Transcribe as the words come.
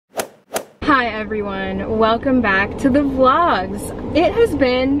Hi everyone, welcome back to the vlogs. It has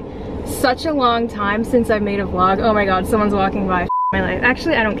been such a long time since I've made a vlog. Oh my god, someone's walking by. My life.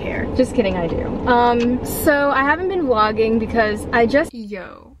 Actually, I don't care. Just kidding, I do. So I haven't been vlogging because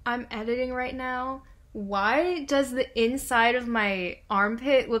I'm editing right now. Why does the inside of my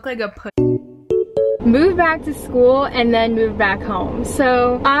armpit look like a pussy? Moved back to school and then moved back home.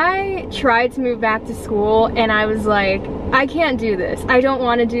 So I tried to move back to school and I was like, I can't do this. I don't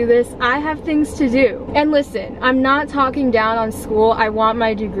want to do this. I have things to do. And listen, I'm not talking down on school. I want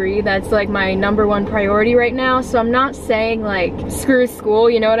my degree. That's like my #1 priority right now. So I'm not saying like screw school,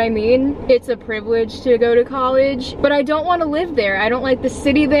 you know what I mean? It's a privilege to go to college, but I don't want to live there. I don't like the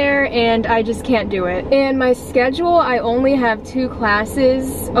city there and I just can't do it. And my schedule, I only have 2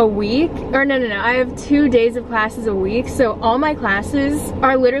 classes a week. Or no, I have 2 days of classes a week. So all my classes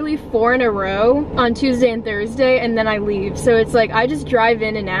are literally 4 in a row on Tuesday and Thursday, and then I leave. So it's like I just drive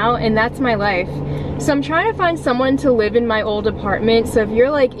in and out, and that's my life. So I'm trying to find someone to live in my old apartment. So if you're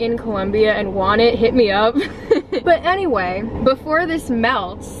like in Columbia and want it, hit me up. But anyway, before this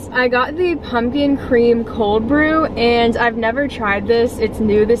melts, I got the pumpkin cream cold brew, and I've never tried this. It's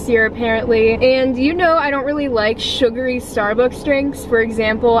new this year apparently. And you know I don't really like sugary Starbucks drinks. For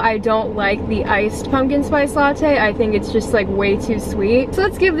example, I don't like the iced pumpkin spice latte. I think it's just like way too sweet. So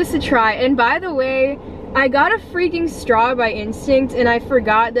let's give this a try. And by the way, I got a freaking straw by instinct and I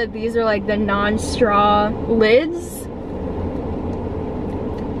forgot that these are like the non-straw lids.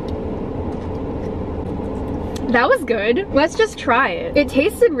 That was good. Let's just try it. It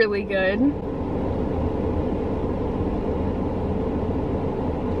tasted really good.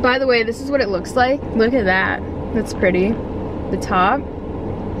 By the way, this is what it looks like. Look at that. That's pretty. The top.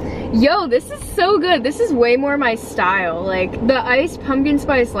 Yo, this is so good. This is way more my style. Like, the iced pumpkin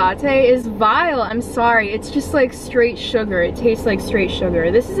spice latte is vile. I'm sorry. It's just like straight sugar. It tastes like straight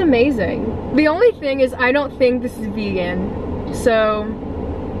sugar. This is amazing. The only thing is I don't think this is vegan. So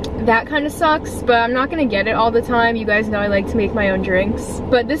that kind of sucks, but I'm not gonna get it all the time. You guys know I like to make my own drinks.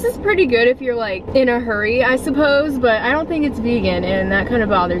 But this is pretty good if you're like in a hurry, I suppose, but I don't think it's vegan and that kind of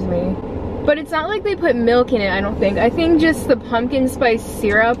bothers me. But it's not like they put milk in it, I don't think. I think just the pumpkin spice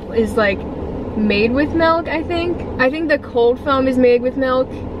syrup is like made with milk, I think. I think the cold foam is made with milk.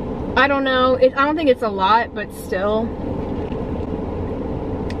 I don't know. I don't think it's a lot, but still.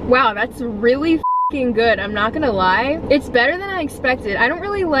 Wow, that's really good. I'm not gonna lie. It's better than I expected. I don't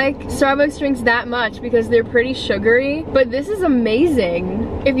really like Starbucks drinks that much because they're pretty sugary, but this is amazing.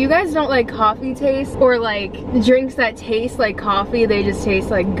 If you guys don't like coffee taste or like drinks that taste like coffee, they just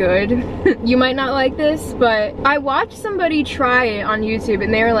taste like good, you might not like this. But I watched somebody try it on YouTube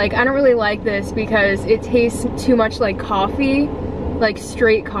and they were like, I don't really like this because it tastes too much like coffee, like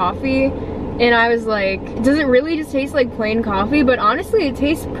straight coffee. And I was like, does it really just taste like plain coffee? But honestly, it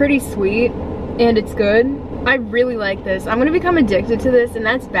tastes pretty sweet. And it's good. I really like this. I'm gonna become addicted to this, and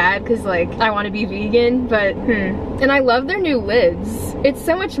that's bad because like I want to be vegan, but And I love their new lids. It's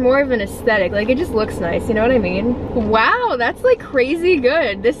so much more of an aesthetic. Like, it just looks nice, you know what I mean? Wow, that's like crazy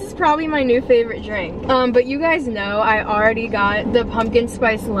good. This is probably my new favorite drink. But you guys know I already got the pumpkin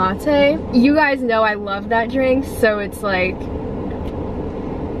spice latte. You guys know I love that drink, so it's like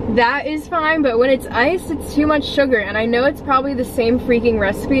that is fine, but when it's iced, it's too much sugar, and I know it's probably the same freaking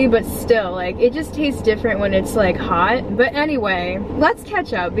recipe, but still, like, it just tastes different when it's like hot. But anyway, let's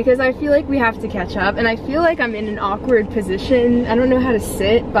catch up because I feel like we have to catch up, and I feel like I'm in an awkward position. I don't know how to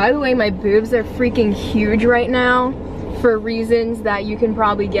sit. By the way, my boobs are freaking huge right now for reasons that you can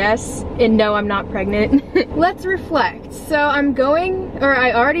probably guess, and no, I'm not pregnant. Let's reflect. So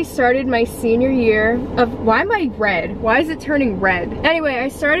I already started my senior year of, why am I red? Why is it turning red? Anyway, I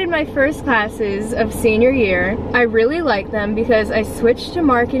started my first classes of senior year. I really like them because I switched to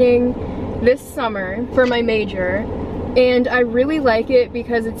marketing this summer for my major. And I really like it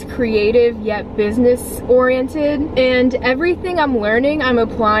because it's creative yet business oriented, and everything I'm learning I'm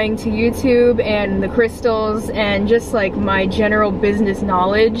applying to YouTube and the crystals and just like my general business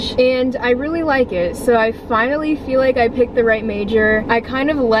knowledge, and I really like it. So I finally feel like I picked the right major. I kind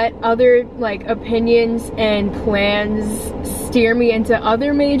of let other like opinions and plans steer me into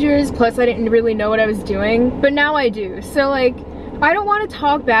other majors, plus I didn't really know what I was doing, but now I do. So like, I don't want to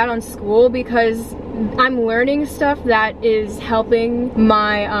talk bad on school because I'm learning stuff that is helping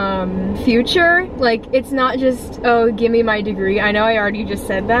my future. Like, it's not just, oh, give me my degree. I know I already just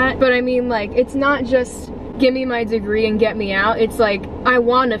said that, but I mean, like, it's not just give me my degree and get me out. It's like, I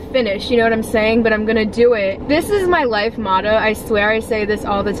want to finish, you know what I'm saying? But I'm gonna do it. This is my life motto. I swear I say this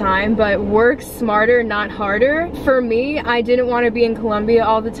all the time, but work smarter, not harder. For me, I didn't want to be in Columbia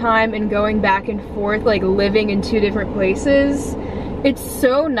all the time and going back and forth, like living in 2 different places. It's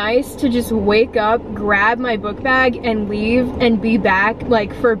so nice to just wake up, grab my book bag and leave and be back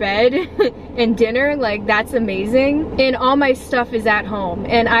like for bed and dinner. Like that's amazing. And all my stuff is at home,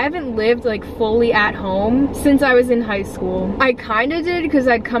 and I haven't lived like fully at home since I was in high school. I kind of did because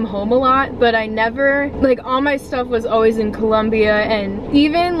I'd come home a lot, but I never, like all my stuff was always in Colombia. And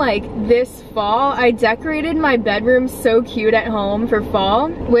even like this fall, I decorated my bedroom so cute at home for fall,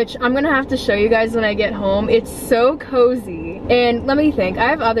 which I'm gonna have to show you guys when I get home. It's so cozy. And let me think, I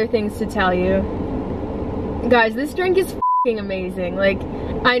have other things to tell you. Guys, this drink is f***ing amazing. Like,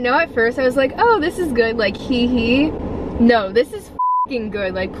 I know at first I was like, oh, this is good, like hee hee. No, this is f***ing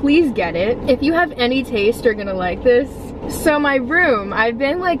good. Like, please get it. If you have any taste, you're gonna like this. So my room, I've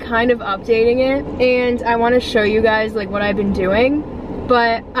been like kind of updating it, and I want to show you guys like what I've been doing.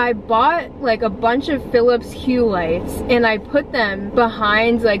 But I bought like a bunch of Philips Hue lights, and I put them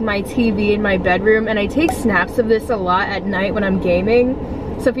behind like my TV in my bedroom, and I take snaps of this a lot at night when I'm gaming.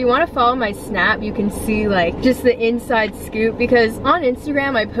 So if you want to follow my snap, you can see like just the inside scoop, because on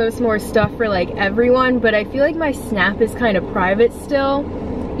Instagram I post more stuff for like everyone, but I feel like my snap is kind of private still,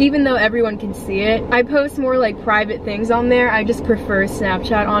 even though everyone can see it. I post more like private things on there. I just prefer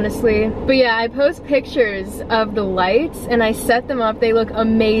Snapchat, honestly. But yeah, I post pictures of the lights and I set them up. They look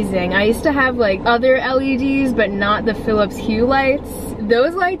amazing. I used to have like other LEDs, but not the Philips Hue lights.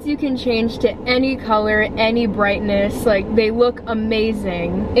 Those lights you can change to any color, any brightness. Like, they look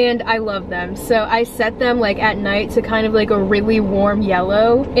amazing and I love them. So I set them like at night to kind of like a really warm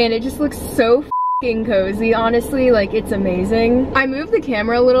yellow, and it just looks so cozy, honestly. Like, it's amazing. I moved the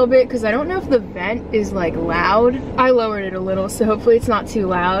camera a little bit because I don't know if the vent is like loud. I lowered it a little, so hopefully it's not too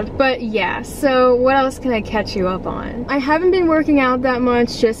loud. But yeah, so what else can I catch you up on? I haven't been working out that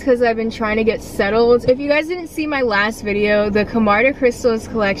much just because I've been trying to get settled. If you guys didn't see my last video, the Camarda crystals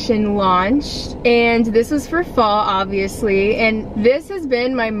collection launched, and this was for fall, obviously, and this has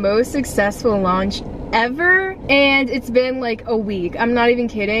been my most successful launch ever, and it's been like a week. I'm not even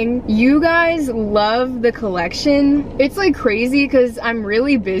kidding. You guys love the collection. It's like crazy because I'm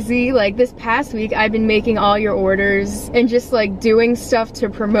really busy. Like this past week I've been making all your orders and just like doing stuff to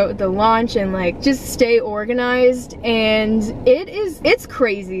promote the launch and like just stay organized, and it's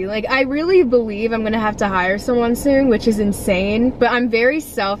crazy. Like, I really believe I'm gonna have to hire someone soon, which is insane, but I'm very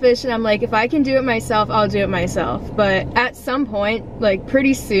selfish and I'm like, if I can do it myself, I'll do it myself. But at some point, like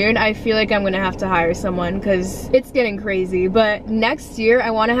pretty soon, I feel like I'm gonna have to hire someone because it's getting crazy. But next year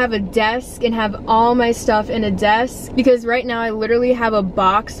I want to have a desk and have all my stuff in a desk, because right now I literally have a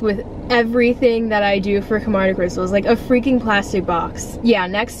box with everything that I do for Camarda crystals, like a freaking plastic box. Yeah,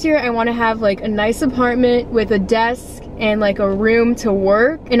 next year I want to have like a nice apartment with a desk and like a room to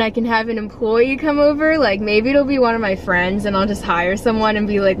work, and I can have an employee come over. Like, maybe it'll be one of my friends and I'll just hire someone and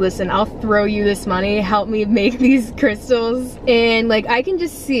be like, listen, I'll throw you this money, help me make these crystals, and like I can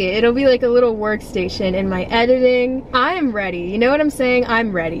just see it. It'll be like a little workstation in my editing. I am ready. You know what I'm saying?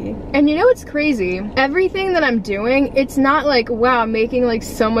 I'm ready. And you know what's crazy? Everything that I'm doing, it's not like, wow, I'm making like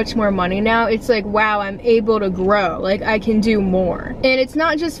so much more money now. It's like, wow, I'm able to grow. Like, I can do more. And it's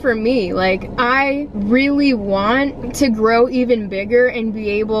not just for me. Like, I really want to grow even bigger and be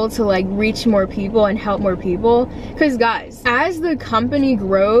able to like reach more people and help more people, because guys, as the company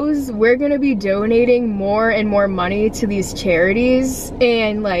grows, we're gonna be donating more and more money to these charities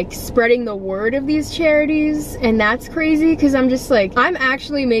and like spreading the word of these charities. And that's crazy because I'm just like, I'm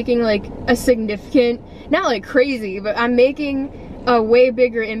actually making like a significant, not like crazy, but I'm making a way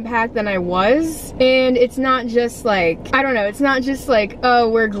bigger impact than I was. And it's not just like, I don't know, it's not just like, oh,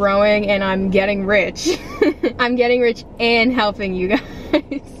 we're growing and I'm getting rich. I'm getting rich and helping you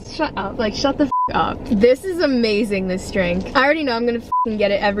guys. Shut up, like shut the f up. This is amazing, this drink. I already know I'm gonna f***ing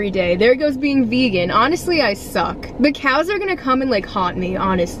get it every day. There goes being vegan. Honestly, I suck. The cows are gonna come and like haunt me,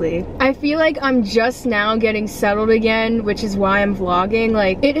 honestly. I feel like I'm just now getting settled again, which is why I'm vlogging.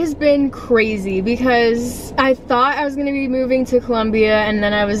 Like, it has been crazy because I thought I was gonna be moving to Colombia, and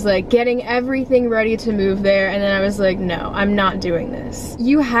then I was like getting everything ready to move there, and then I was like, no, I'm not doing this.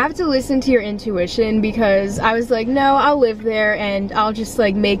 You have to listen to your intuition, because I was like, no, I'll live there and I'll just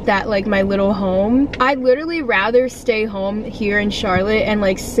like make that like my little home. I'd literally rather stay home here in Charlotte and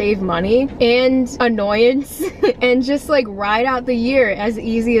like save money and annoyance and just like ride out the year as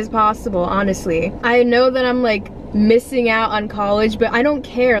easy as possible, honestly. I know that I'm like missing out on college, but I don't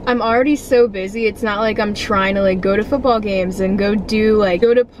care. I'm already so busy. It's not like I'm trying to like go to football games and go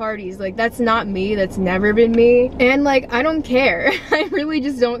to parties. Like, that's not me. That's never been me. And like, I don't care. I really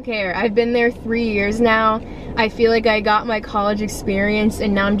just don't care. I've been there 3 years now. I feel like I got my college experience,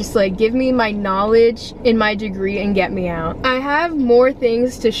 and now I'm just like, give me my knowledge and my degree and get me out. I have more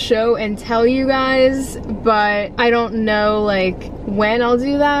things to show and tell you guys, but I don't know like when I'll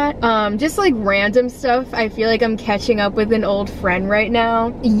do that. Just like random stuff. I feel like I'm catching up with an old friend right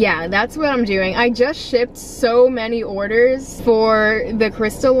now. Yeah, that's what I'm doing. I just shipped so many orders for the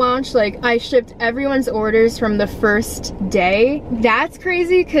crystal launch. Like, I shipped everyone's orders from the first day. That's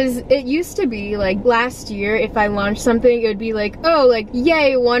crazy because it used to be like last year, if I launched something, it would be like, oh, like,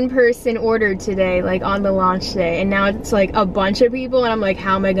 yay, one person ordered today, like on the launch day. And now it's like a bunch of people and I'm like,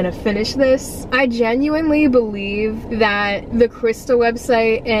 how am I gonna finish this? I genuinely believe that the crystal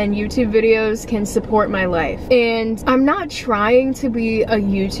website and YouTube videos can support my life. And I'm not trying to be a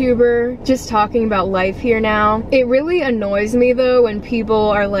YouTuber just talking about life here now. It really annoys me though when people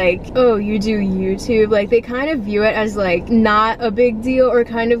are like, oh, you do YouTube? Like, they kind of view it as like not a big deal, or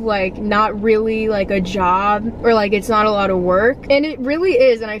kind of like not really like a job, or like it's not a lot of work. And it really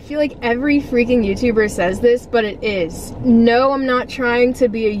is, and I feel like every freaking YouTuber says this, but it is. No, I'm not trying to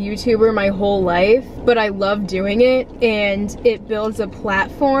be a YouTuber my whole life, but I love doing it, and it builds a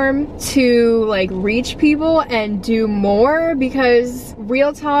platform to like reach people and do more, because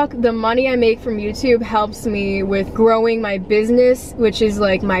real talk, the money I make from YouTube helps me with growing my business, which is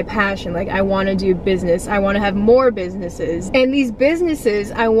like my passion. Like, I want to do business. I want to have more businesses, and these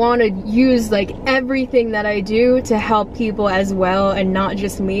businesses, I want to use like everything that I do to help people as well, and not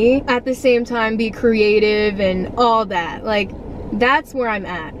just me. At the same time, be creative and all that. Like, that's where I'm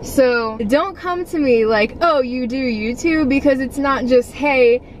at. So don't come to me like, oh, you do YouTube, because it's not just,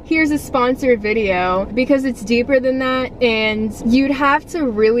 hey, here's a sponsored video, because it's deeper than that, and you'd have to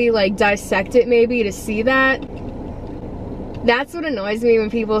really like dissect it maybe to see that. That's what annoys me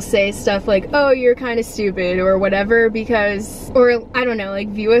when people say stuff like, oh, you're kind of stupid or whatever, because, or I don't know, like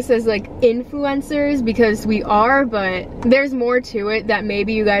view us as like influencers, because we are, but there's more to it that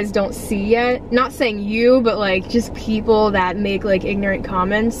maybe you guys don't see yet. Not saying you, but like just people that make like ignorant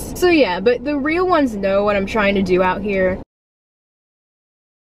comments. So yeah, but the real ones know what I'm trying to do out here.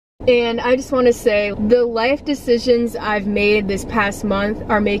 And I just want to say, the life decisions I've made this past month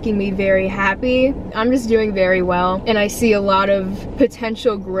are making me very happy. I'm just doing very well, and I see a lot of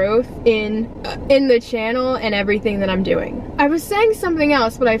potential growth in the channel and everything that I'm doing. I was saying something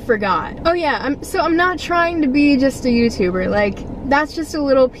else, but I forgot. Oh yeah, I'm not trying to be just a YouTuber. Like, that's just a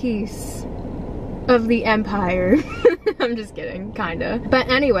little piece of the empire. I'm just kidding, kinda. But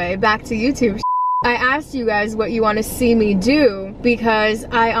anyway, back to YouTube. I asked you guys what you want to see me do, because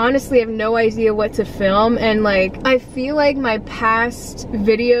I honestly have no idea what to film, and like, I feel like my past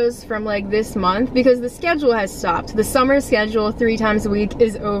videos from like this month, because the schedule has stopped. The summer schedule 3 times a week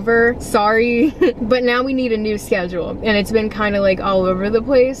is over. Sorry. But now we need a new schedule, and it's been kind of like all over the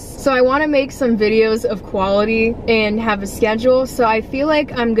place. So I want to make some videos of quality and have a schedule. So I feel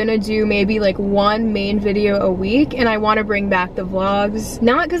like I'm gonna do maybe like 1 main video a week, and I want to bring back the vlogs.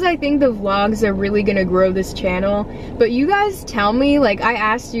 Not because I think the vlogs are really gonna grow this channel, but you guys tell me, like, I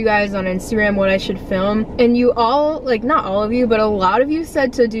asked you guys on Instagram what I should film, and you all, like, not all of you, but a lot of you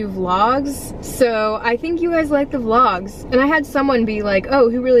said to do vlogs. So I think you guys like the vlogs, and I had someone be like, oh,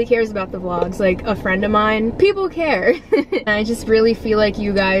 who really cares about the vlogs? Like, a friend of mine. People care. And I just really feel like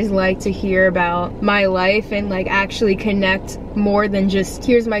you guys like to hear about my life and like actually connect more than just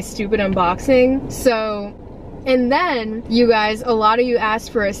here's my stupid unboxing. So, and then you guys, a lot of you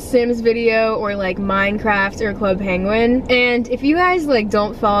asked for a Sims video or like Minecraft or Club Penguin. And if you guys like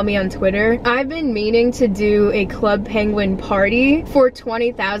don't follow me on Twitter, I've been meaning to do a Club Penguin party for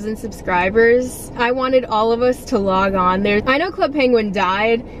 20,000 subscribers. I wanted all of us to log on. I know Club Penguin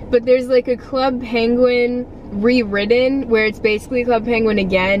died, but there's like a Club Penguin rewritten where it's basically Club Penguin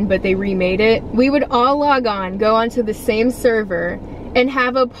again, but they remade it. We would all log on, go onto the same server, and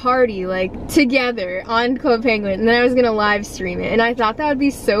have a party like together on Club Penguin, and then I was gonna live stream it, and I thought that would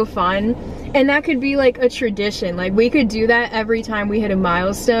be so fun, and that could be like a tradition. Like, we could do that every time we hit a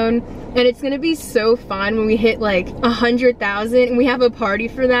milestone, and it's gonna be so fun when we hit like 100,000 and we have a party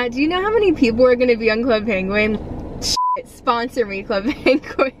for that. Do you know how many people are gonna be on Club Penguin? Sponsor me, Club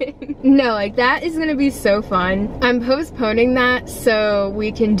Penguin. No, like, that is gonna be so fun. I'm postponing that so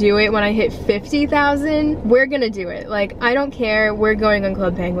we can do it when I hit 50,000. We're gonna do it. Like, I don't care. We're going on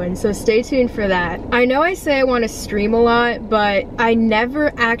Club Penguin, so stay tuned for that. I know I say I want to stream a lot, but I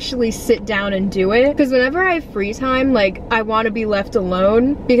never actually sit down and do it, because whenever I have free time, like, I want to be left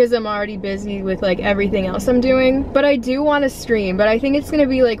alone because I'm already busy with like everything else I'm doing. But I do want to stream, but I think it's gonna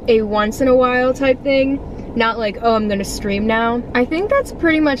be like a once in a while type thing. Not like, oh, I'm gonna stream now. I think that's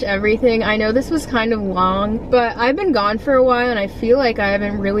pretty much everything. I know this was kind of long, but I've been gone for a while and I feel like I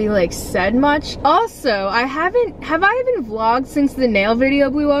haven't really like said much. Also, have I even vlogged since the nail video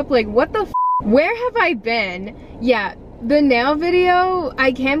blew up? Like, what the f? Where have I been? Yeah, the nail video,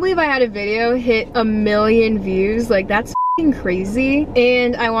 I can't believe I had a video hit 1 million views. Like, that's crazy,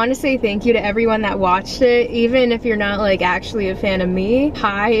 and I want to say thank you to everyone that watched it, even if you're not like actually a fan of me.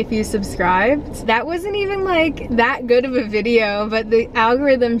 Hi, if you subscribed. That wasn't even like that good of a video, but the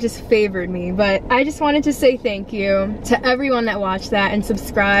algorithm just favored me. But I just wanted to say thank you to everyone that watched that and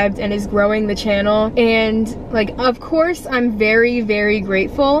subscribed and is growing the channel. And like, of course, I'm very, very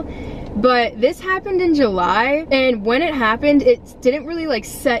grateful. But this happened in July, and when it happened, it didn't really like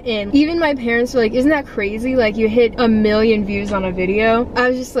set in. Even my parents were like, isn't that crazy? Like, you hit 1 million views on a video. I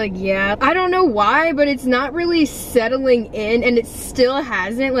was just like, yeah. I don't know why, but it's not really settling in, and it still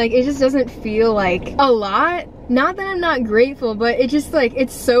hasn't. Like, it just doesn't feel like a lot. Not that I'm not grateful, but it just like,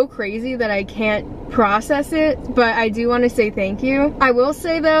 it's so crazy that I can't process it. But I do want to say thank you. I will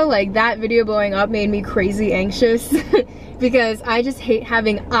say though, like, that video blowing up made me crazy anxious because I just hate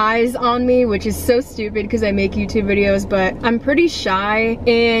having eyes on me, which is so stupid because I make YouTube videos, but I'm pretty shy,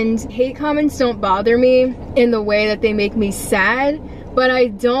 and hate comments don't bother me in the way that they make me sad. But I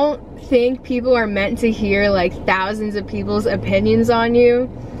don't think people are meant to hear like thousands of people's opinions on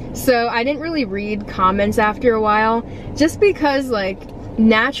you. So I didn't really read comments after a while, just because like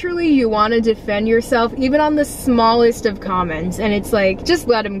naturally you want to defend yourself even on the smallest of comments, and it's like, just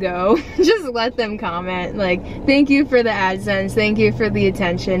let them go. Just let them comment. Like, thank you for the AdSense, thank you for the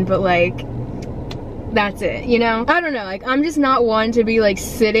attention, but like, that's it, you know? I don't know, like, I'm just not one to be like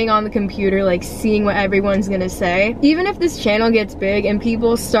sitting on the computer like seeing what everyone's gonna say. Even if this channel gets big and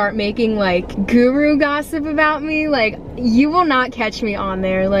people start making like guru gossip about me, like, you will not catch me on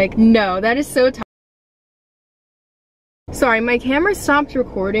there. Like, no, that is so Sorry, my camera stopped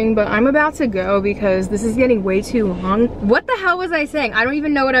recording, but I'm about to go because this is getting way too long. What the hell was I saying? I don't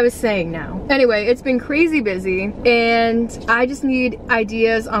even know what I was saying now. Anyway, it's been crazy busy, and I just need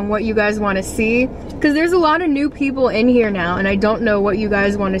ideas on what you guys want to see, because there's a lot of new people in here now, and I don't know what you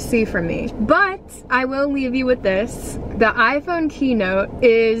guys want to see from me. But I will leave you with this. The iPhone keynote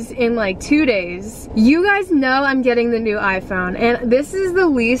is in like 2 days. You guys know I'm getting the new iPhone, and this is the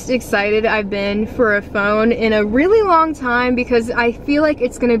least excited I've been for a phone in a really long time, because I feel like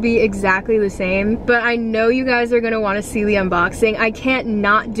it's gonna be exactly the same. But I know you guys are gonna want to see the unboxing. I can't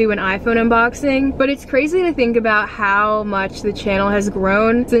not do an iPhone unboxing, but it's crazy to think about how much the channel has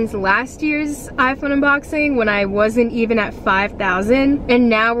grown since last year's iPhone unboxing, when I wasn't even at 5,000, and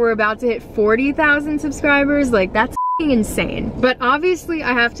now we're about to hit 40,000 subscribers. Like, that's insane. But obviously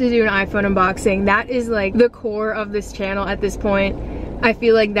I have to do an iPhone unboxing. That is like the core of this channel at this point. I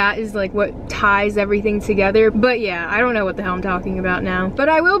feel like that is like what ties everything together. But yeah, I don't know what the hell I'm talking about now. But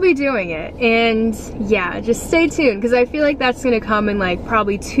I will be doing it. And yeah, just stay tuned, because I feel like that's gonna come in like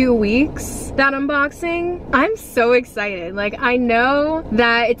probably 2 weeks, that unboxing. I'm so excited. Like, I know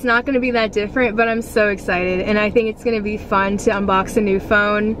that it's not gonna be that different, but I'm so excited. And I think it's gonna be fun to unbox a new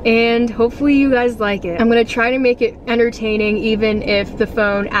phone. And hopefully you guys like it. I'm gonna try to make it entertaining even if the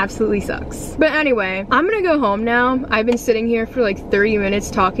phone absolutely sucks. But anyway, I'm gonna go home now. I've been sitting here for like 30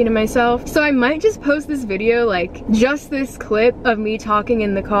 minutes talking to myself, so I might just post this video, like just this clip of me talking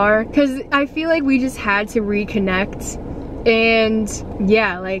in the car, because I feel like we just had to reconnect. And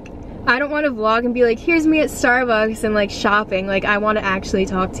yeah, like, I don't want to vlog and be like, here's me at Starbucks and like shopping. Like, I want to actually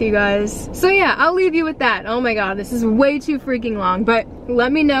talk to you guys. So yeah, I'll leave you with that. Oh my god, this is way too freaking long, but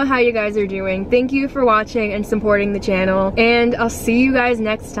let me know how you guys are doing. Thank you for watching and supporting the channel, and I'll see you guys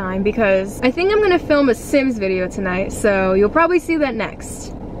next time, because I think I'm gonna film a Sims video tonight, so you'll probably see that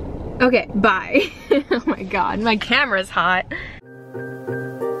next. Okay, bye. Oh my god, my camera's hot.